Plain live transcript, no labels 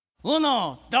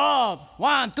Uno, dos,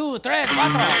 1, 2, 3, 4.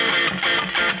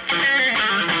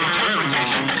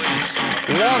 Interpretation, please.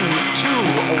 1, 2,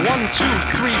 1, 2,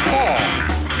 3, 4.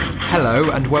 Hello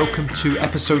and welcome to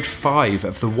episode 5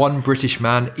 of the One British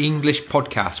Man English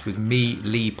podcast with me,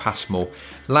 Lee Passmore.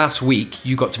 Last week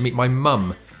you got to meet my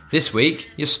mum. This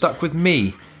week you're stuck with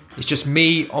me. It's just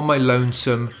me on my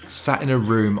lonesome, sat in a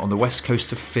room on the west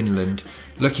coast of Finland,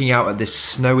 looking out at this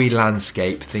snowy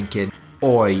landscape thinking,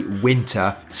 oi,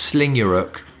 winter, sling your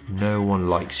hook, no one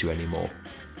likes you anymore.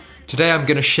 Today I'm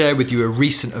going to share with you a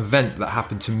recent event that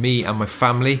happened to me and my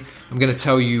family. I'm going to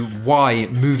tell you why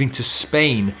moving to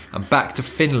Spain and back to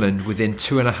Finland within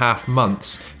 2.5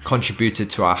 months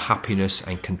contributed to our happiness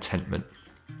and contentment.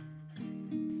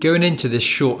 Going into this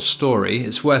short story,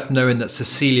 it's worth knowing that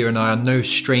Cecilia and I are no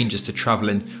strangers to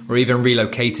travelling or even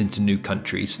relocating to new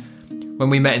countries. When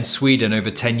we met in Sweden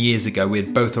over 10 years ago, we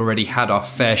had both already had our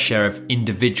fair share of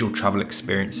individual travel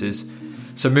experiences.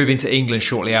 So moving to England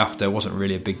shortly after wasn't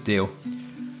really a big deal.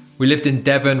 We lived in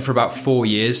Devon for about 4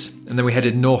 years, and then we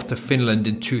headed north to Finland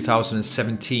in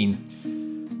 2017.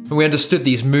 And we understood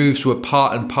these moves were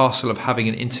part and parcel of having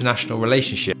an international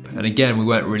relationship, and again we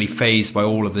weren't really fazed by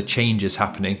all of the changes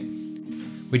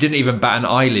happening. We didn't even bat an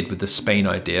eyelid with the Spain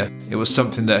idea. It was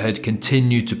something that had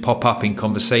continued to pop up in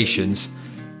conversations,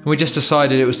 and we just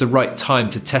decided it was the right time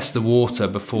to test the water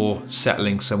before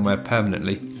settling somewhere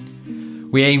permanently.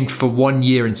 We aimed for 1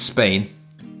 year in Spain,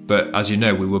 but as you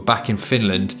know, we were back in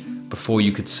Finland before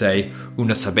you could say,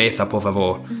 una cerveza por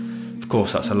favor. Of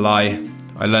course, that's a lie.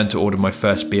 I learned to order my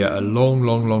first beer a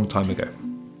long time ago.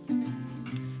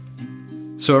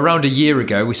 So around a year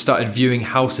ago, we started viewing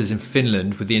houses in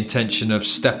Finland with the intention of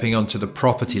stepping onto the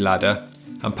property ladder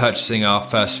and purchasing our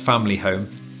first family home.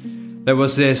 There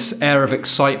was this air of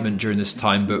excitement during this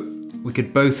time, but we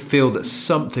could both feel that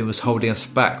something was holding us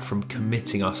back from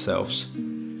committing ourselves.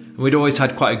 And we'd always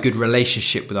had quite a good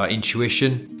relationship with our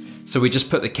intuition, so we just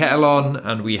put the kettle on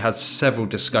and we had several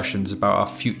discussions about our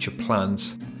future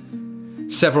plans.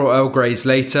 Several Earl Greys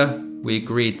later, we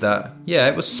agreed that,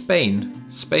 it was Spain.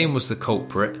 Spain was the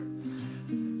culprit.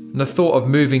 And the thought of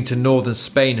moving to northern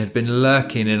Spain had been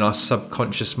lurking in our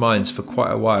subconscious minds for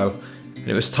quite a while, and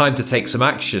it was time to take some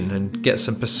action and get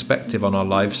some perspective on our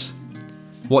lives.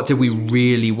 What did we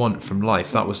really want from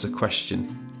life? That was the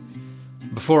question.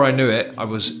 Before I knew it, I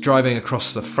was driving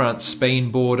across the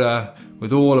France-Spain border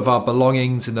with all of our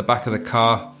belongings in the back of the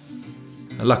car.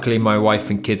 And luckily my wife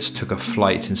and kids took a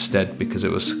flight instead because it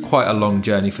was quite a long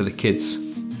journey for the kids.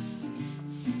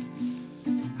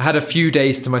 I had a few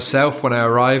days to myself when I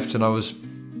arrived and I was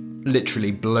literally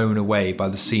blown away by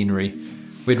the scenery.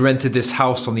 We'd rented this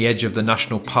house on the edge of the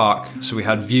national park, so we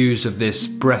had views of this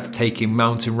breathtaking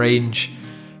mountain range,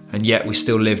 and yet we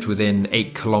still lived within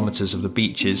 8 kilometres of the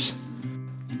beaches.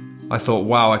 I thought,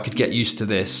 wow, I could get used to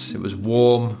this. It was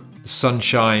warm, the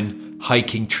sunshine,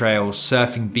 hiking trails,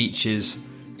 surfing beaches,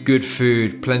 good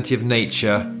food, plenty of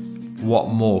nature. What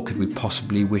more could we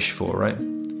possibly wish for, right?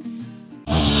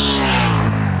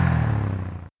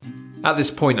 At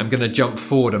this point, I'm going to jump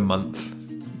forward a month,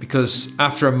 because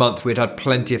after a month we'd had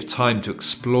plenty of time to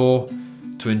explore,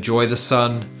 to enjoy the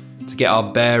sun, to get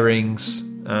our bearings,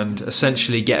 and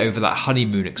essentially get over that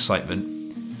honeymoon excitement.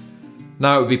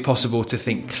 Now it would be possible to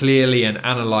think clearly and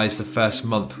analyse the first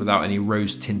month without any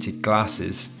rose-tinted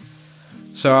glasses.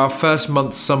 So our first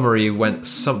month summary went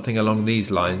something along these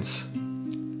lines.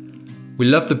 We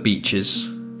loved the beaches,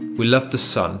 we loved the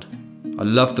sun, I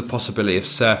loved the possibility of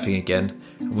surfing again,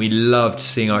 and we loved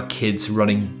seeing our kids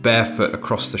running barefoot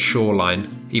across the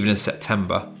shoreline, even in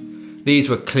September. These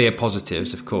were clear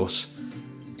positives, of course.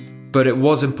 But it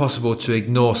was impossible to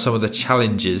ignore some of the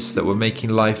challenges that were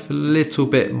making life a little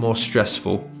bit more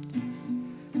stressful.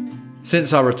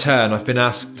 Since our return, I've been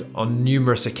asked on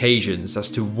numerous occasions as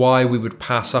to why we would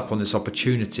pass up on this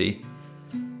opportunity.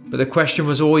 But the question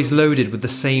was always loaded with the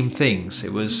same things.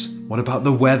 It was, what about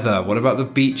the weather? What about the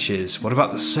beaches? What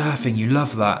about the surfing? You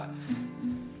love that.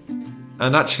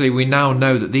 And actually, we now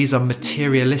know that these are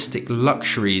materialistic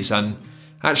luxuries and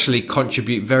actually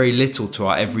contribute very little to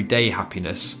our everyday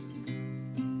happiness.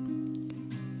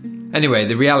 Anyway,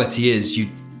 the reality is you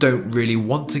don't really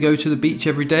want to go to the beach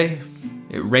every day.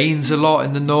 It rains a lot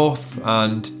in the north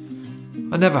and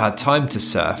I never had time to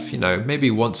surf,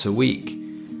 maybe once a week.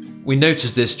 We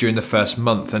noticed this during the first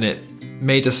month and it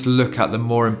made us look at the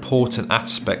more important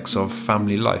aspects of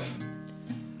family life.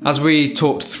 As we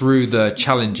talked through the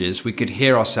challenges, we could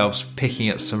hear ourselves picking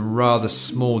at some rather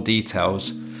small details,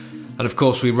 and of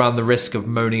course we ran the risk of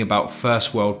moaning about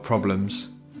first world problems.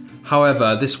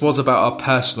 However, this was about our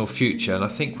personal future, and I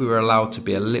think we were allowed to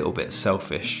be a little bit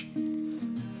selfish.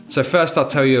 So first I'll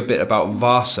tell you a bit about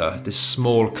Vasa, this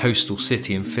small coastal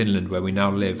city in Finland where we now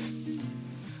live.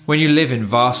 When you live in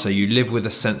Vasa, you live with a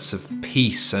sense of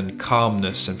peace and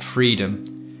calmness and freedom.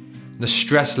 The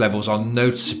stress levels are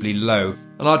noticeably low,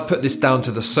 and I'd put this down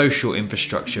to the social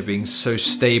infrastructure being so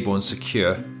stable and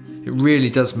secure. It really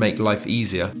does make life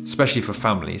easier, especially for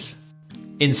families.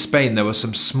 In Spain, there were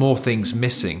some small things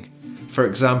missing. For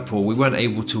example, we weren't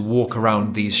able to walk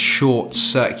around these short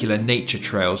circular nature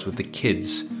trails with the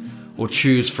kids, or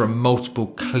choose from multiple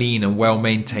clean and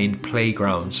well-maintained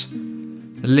playgrounds.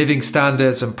 The living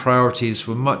standards and priorities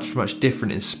were much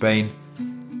different in Spain,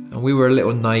 and we were a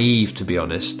little naive, to be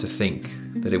honest, to think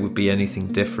that it would be anything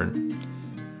different.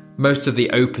 Most of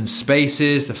the open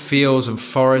spaces, the fields and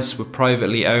forests were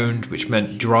privately owned, which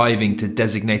meant driving to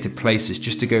designated places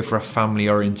just to go for a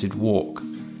family-oriented walk.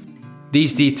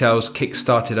 These details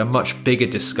kick-started a much bigger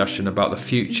discussion about the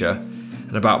future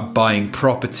and about buying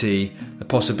property, the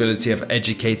possibility of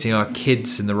educating our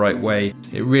kids in the right way.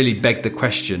 It really begged the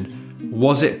question,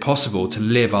 was it possible to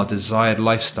live our desired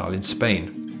lifestyle in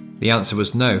Spain? The answer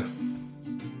was no.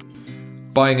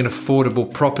 Buying an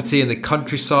affordable property in the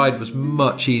countryside was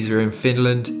much easier in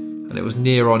Finland, and it was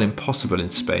near on impossible in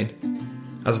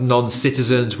Spain. As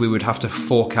non-citizens, we would have to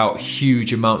fork out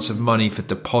huge amounts of money for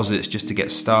deposits just to get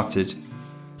started.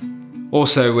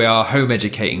 Also, we are home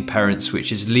educating parents,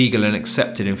 which is legal and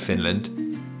accepted in Finland.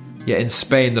 Yet in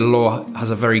Spain, the law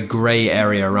has a very grey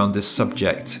area around this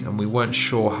subject, and we weren't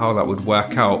sure how that would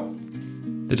work out.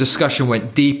 The discussion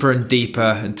went deeper and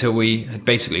deeper until we had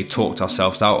basically talked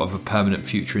ourselves out of a permanent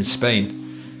future in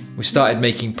Spain. We started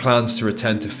making plans to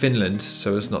return to Finland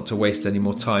so as not to waste any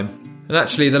more time. And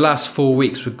actually the last 4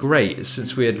 weeks were great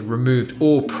since we had removed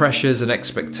all pressures and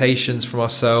expectations from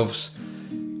ourselves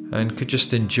and could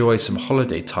just enjoy some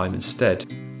holiday time instead.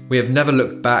 We have never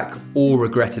looked back or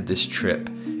regretted this trip.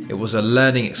 It was a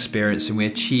learning experience and we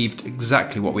achieved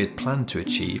exactly what we had planned to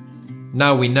achieve.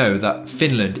 Now we know that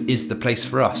Finland is the place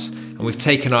for us and we've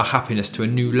taken our happiness to a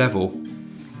new level.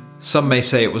 Some may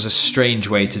say it was a strange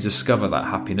way to discover that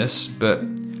happiness, but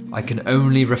I can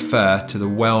only refer to the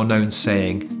well-known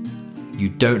saying, "You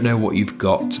don't know what you've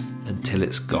got until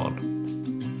it's gone."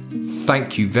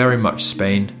 Thank you very much,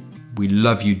 Spain. We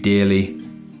love you dearly,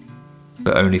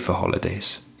 but only for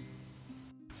holidays.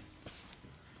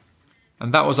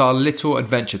 And that was our little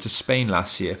adventure to Spain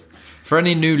last year. For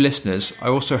any new listeners, I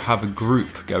also have a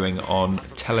group going on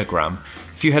Telegram.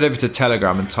 If you head over to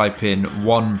Telegram and type in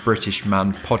One British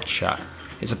Man Pod Chat,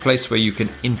 it's a place where you can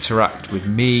interact with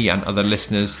me and other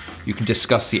listeners. You can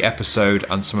discuss the episode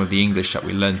and some of the English that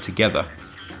we learned together.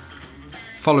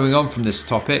 Following on from this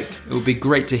topic, it would be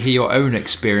great to hear your own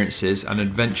experiences and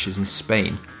adventures in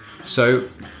Spain. So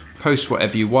post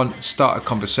whatever you want, start a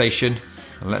conversation,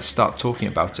 and let's start talking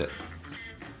about it.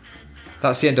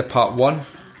 That's the end of part 1.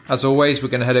 As always, we're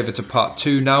going to head over to part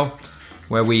 2 now,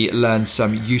 where we learn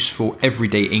some useful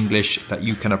everyday English that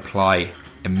you can apply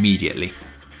immediately.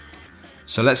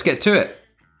 So let's get to it.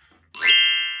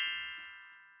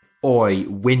 Oi,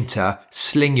 Winter,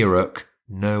 sling your hook.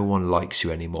 No one likes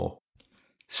you anymore.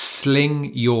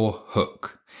 Sling your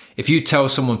hook. If you tell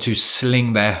someone to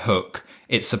sling their hook,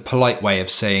 it's a polite way of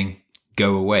saying,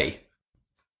 go away.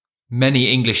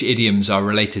 Many English idioms are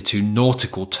related to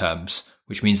nautical terms,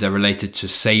 which means they're related to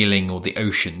sailing or the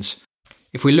oceans.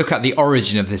 If we look at the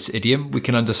origin of this idiom, we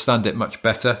can understand it much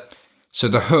better. So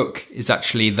the hook is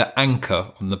actually the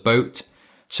anchor on the boat.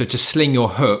 So to sling your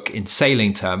hook in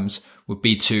sailing terms would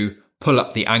be to pull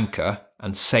up the anchor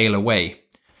and sail away.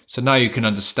 So now you can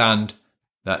understand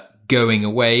that going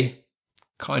away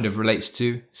kind of relates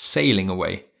to sailing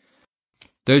away.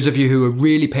 Those of you who are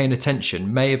really paying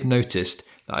attention may have noticed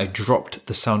that I dropped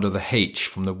the sound of the H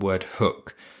from the word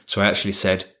hook. So I actually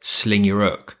said sling your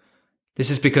hook. This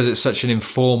is because it's such an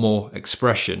informal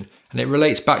expression and it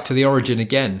relates back to the origin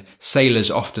again.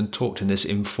 Sailors often talked in this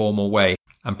informal way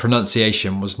and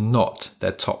pronunciation was not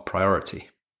their top priority.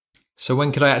 So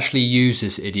when could I actually use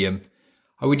this idiom?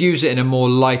 I would use it in a more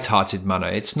light-hearted manner.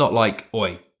 It's not like,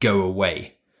 oi, go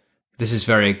away. This is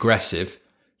very aggressive.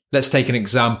 Let's take an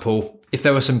example. If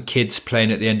there were some kids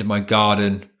playing at the end of my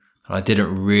garden and I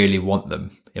didn't really want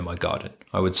them in my garden,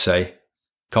 I would say,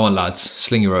 come on lads,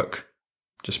 sling your hook.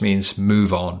 Just means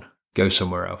move on, go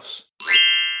somewhere else.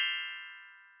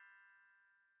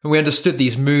 And we understood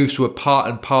these moves were part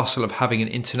and parcel of having an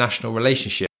international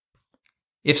relationship.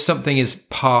 If something is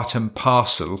part and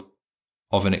parcel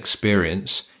of an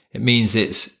experience, it means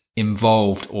it's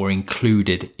involved or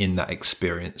included in that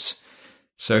experience.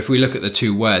 So if we look at the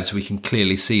two words, we can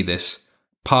clearly see this.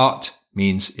 Part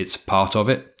means it's part of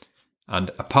it, and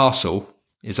a parcel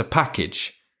is a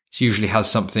package. It usually has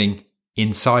something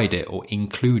inside it or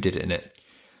included in it.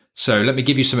 So let me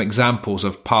give you some examples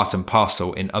of part and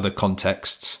parcel in other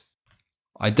contexts.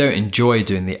 I don't enjoy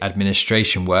doing the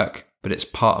administration work, but it's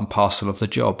part and parcel of the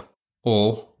job.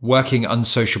 Or working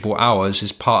unsociable hours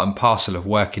is part and parcel of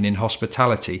working in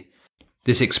hospitality.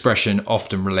 This expression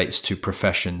often relates to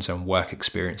professions and work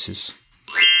experiences.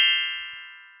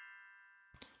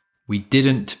 We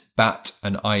didn't bat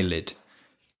an eyelid.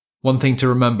 One thing to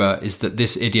remember is that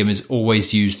this idiom is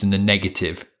always used in the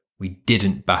negative. We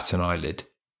didn't bat an eyelid.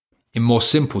 In more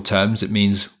simple terms, it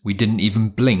means we didn't even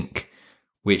blink,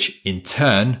 which in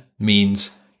turn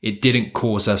means it didn't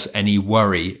cause us any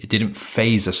worry. It didn't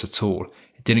faze us at all.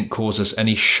 It didn't cause us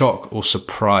any shock or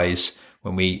surprise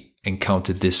when we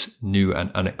encountered this new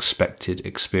and unexpected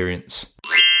experience.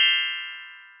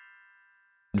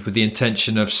 And with the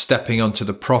intention of stepping onto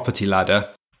the property ladder.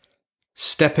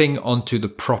 Stepping onto the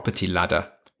property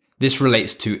ladder. This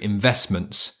relates to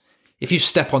investments. If you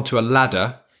step onto a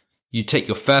ladder, you take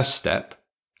your first step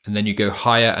and then you go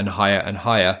higher and higher and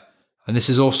higher. And this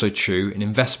is also true in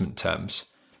investment terms.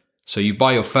 So you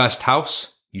buy your first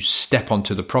house, you step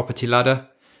onto the property ladder,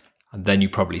 and then you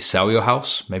probably sell your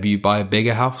house. Maybe you buy a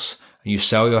bigger house, and you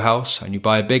sell your house, and you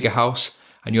buy a bigger house,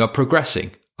 and you are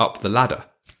progressing up the ladder.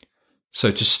 So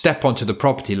to step onto the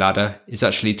property ladder is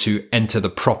actually to enter the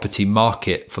property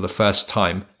market for the first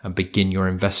time and begin your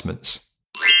investments.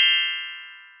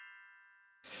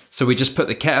 So we just put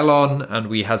the kettle on and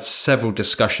we had several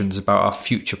discussions about our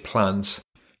future plans.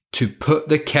 To put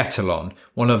the kettle on,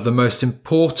 one of the most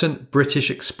important British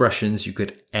expressions you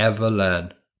could ever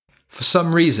learn. For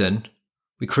some reason,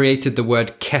 we created the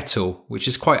word kettle, which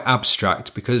is quite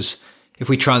abstract because if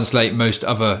we translate most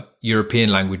other European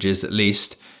languages at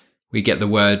least, we get the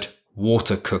word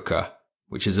water cooker,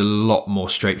 which is a lot more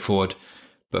straightforward.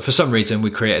 But for some reason,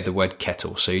 we created the word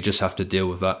kettle, so you just have to deal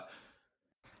with that.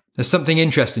 There's something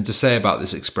interesting to say about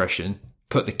this expression,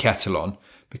 put the kettle on,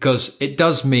 because it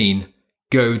does mean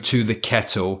go to the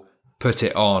kettle, put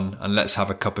it on, and let's have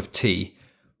a cup of tea.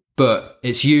 But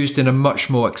it's used in a much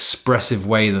more expressive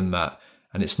way than that,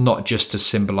 and it's not just to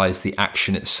symbolise the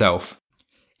action itself.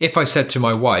 If I said to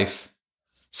my wife,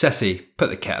 Ceci, put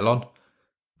the kettle on,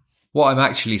 what I'm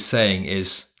actually saying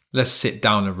is, let's sit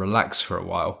down and relax for a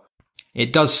while.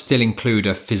 It does still include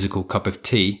a physical cup of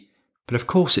tea, but of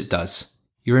course it does.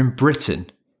 You're in Britain.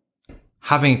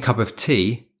 Having a cup of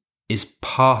tea is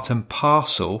part and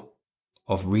parcel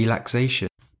of relaxation.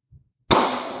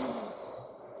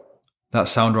 That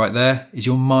sound right there is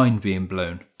your mind being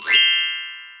blown.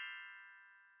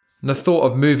 And the thought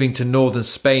of moving to northern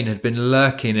Spain had been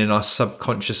lurking in our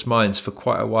subconscious minds for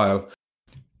quite a while.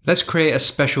 Let's create a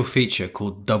special feature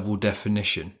called double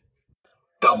definition.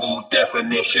 Double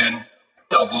definition.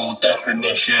 Double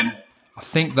definition. I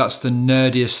think that's the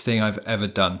nerdiest thing I've ever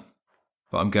done,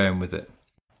 but I'm going with it.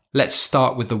 Let's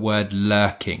start with the word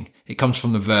lurking. It comes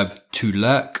from the verb to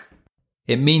lurk.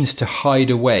 It means to hide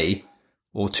away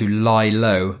or to lie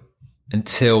low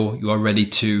until you are ready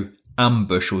to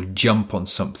ambush or jump on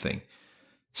something.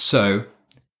 So,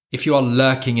 if you are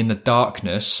lurking in the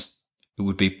darkness, it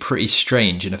would be pretty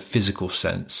strange in a physical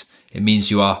sense. It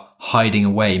means you are hiding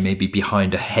away, maybe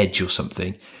behind a hedge or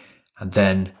something, and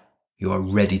then you are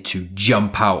ready to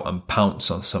jump out and pounce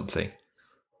on something.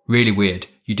 Really weird.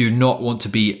 You do not want to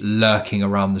be lurking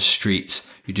around the streets.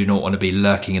 You do not want to be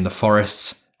lurking in the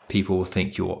forests. People will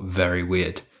think you're very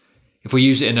weird. If we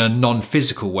use it in a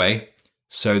non-physical way,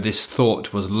 so this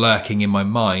thought was lurking in my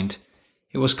mind,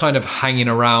 it was kind of hanging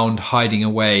around, hiding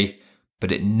away,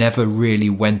 but it never really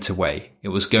went away. It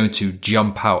was going to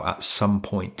jump out at some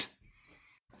point.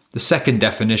 The second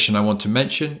definition I want to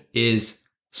mention is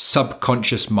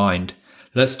subconscious mind.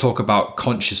 Let's talk about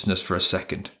consciousness for a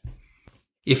second.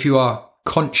 If you are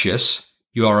conscious,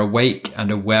 you are awake and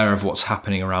aware of what's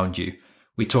happening around you.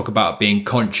 We talk about being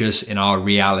conscious in our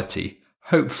reality,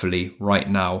 hopefully right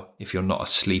now if you're not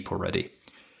asleep already.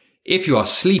 If you are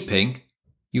sleeping,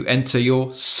 you enter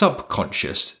your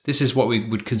subconscious. This is what we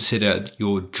would consider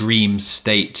your dream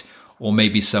state or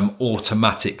maybe some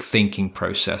automatic thinking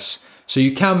process. So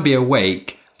you can be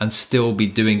awake and still be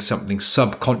doing something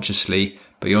subconsciously,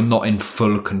 but you're not in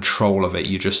full control of it.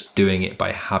 You're just doing it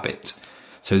by habit.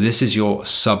 So this is your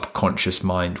subconscious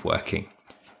mind working.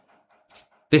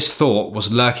 This thought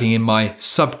was lurking in my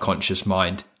subconscious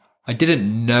mind. I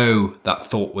didn't know that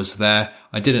thought was there.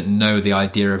 I didn't know the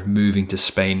idea of moving to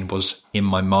Spain was in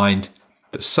my mind,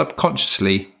 but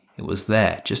subconsciously it was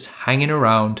there, just hanging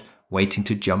around, waiting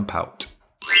to jump out.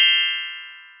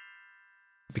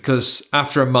 Because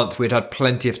after a month, we'd had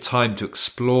plenty of time to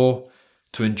explore,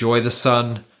 to enjoy the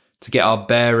sun, to get our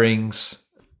bearings.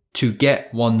 To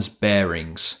get one's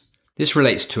bearings. This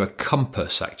relates to a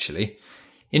compass, actually.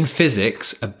 In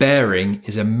physics, a bearing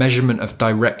is a measurement of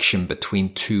direction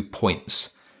between 2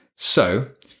 points. So,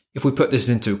 if we put this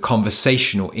into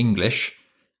conversational English,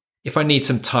 if I need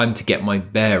some time to get my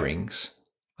bearings,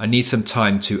 I need some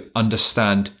time to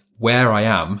understand where I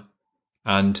am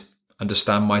and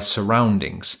understand my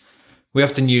surroundings. We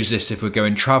often use this if we're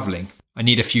going travelling. I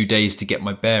need a few days to get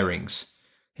my bearings.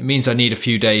 It means I need a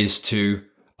few days to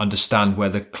understand where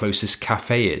the closest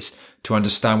cafe is, to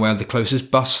understand where the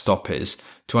closest bus stop is,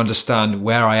 to understand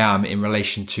where I am in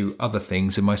relation to other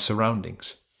things in my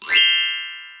surroundings.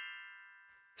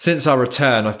 Since our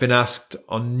return, I've been asked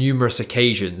on numerous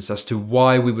occasions as to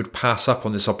why we would pass up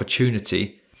on this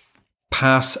opportunity.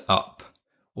 Pass up,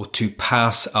 or to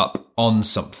pass up on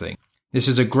something. This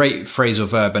is a great phrasal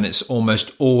verb, and it's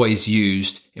almost always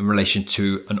used in relation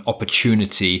to an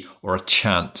opportunity or a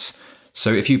chance.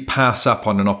 So if you pass up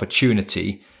on an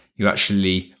opportunity, you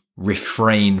actually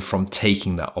refrain from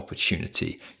taking that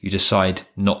opportunity. You decide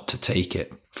not to take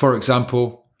it. For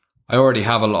example, I already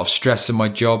have a lot of stress in my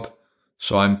job,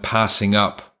 so I'm passing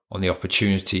up on the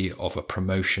opportunity of a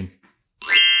promotion.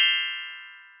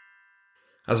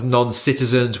 As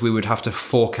non-citizens, we would have to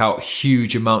fork out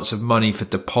huge amounts of money for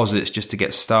deposits just to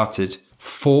get started.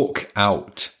 Fork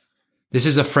out. This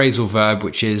is a phrasal verb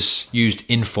which is used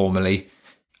informally,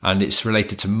 and it's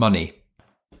related to money.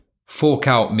 Fork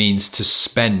out means to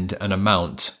spend an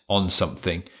amount on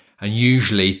something, and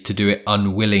usually to do it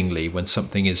unwillingly when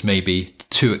something is maybe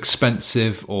too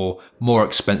expensive or more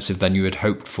expensive than you had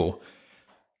hoped for.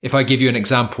 If I give you an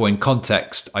example in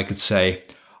context, I could say,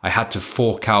 I had to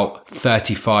fork out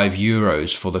 35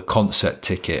 euros for the concert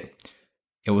ticket.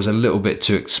 It was a little bit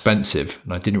too expensive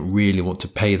and I didn't really want to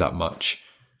pay that much.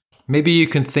 Maybe you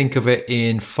can think of it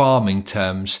in farming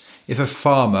terms. If a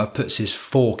farmer puts his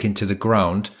fork into the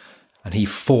ground and he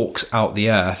forks out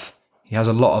the earth, he has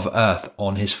a lot of earth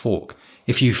on his fork.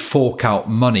 If you fork out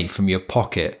money from your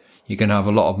pocket, you're going to have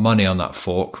a lot of money on that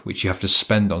fork, which you have to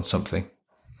spend on something.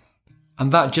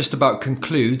 And that just about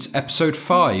concludes episode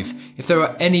 5. If there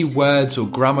are any words or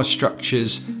grammar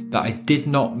structures that I did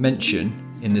not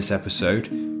mention in this episode,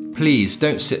 please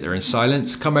don't sit there in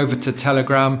silence. Come over to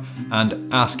Telegram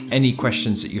and ask any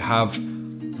questions that you have.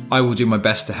 I will do my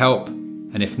best to help.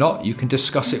 And if not, you can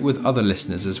discuss it with other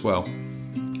listeners as well.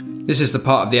 This is the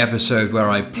part of the episode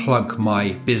where I plug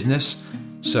my business,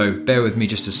 so bear with me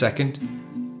just a second.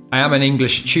 I am an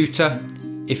English tutor.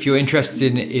 If you're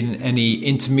interested in any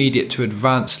intermediate to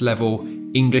advanced level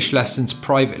English lessons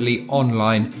privately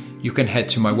online, you can head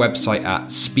to my website at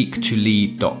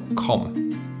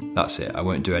speaktolee.com. That's it, I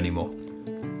won't do any more.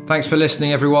 Thanks for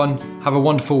listening, everyone. Have a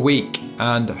wonderful week,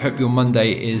 and I hope your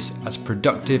Monday is as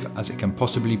productive as it can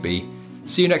possibly be.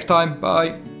 See you next time.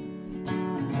 Bye.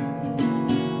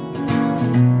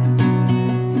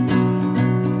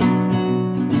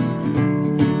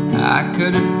 I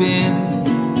could have been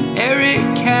Eric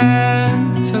Cantona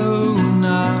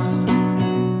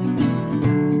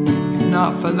if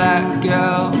not for that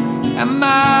girl and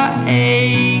my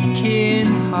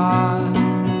aching heart.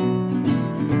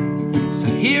 So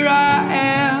here I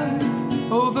am,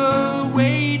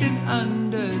 overweight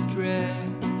and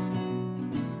underdressed,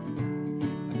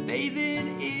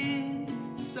 bathing in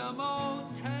some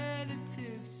old town.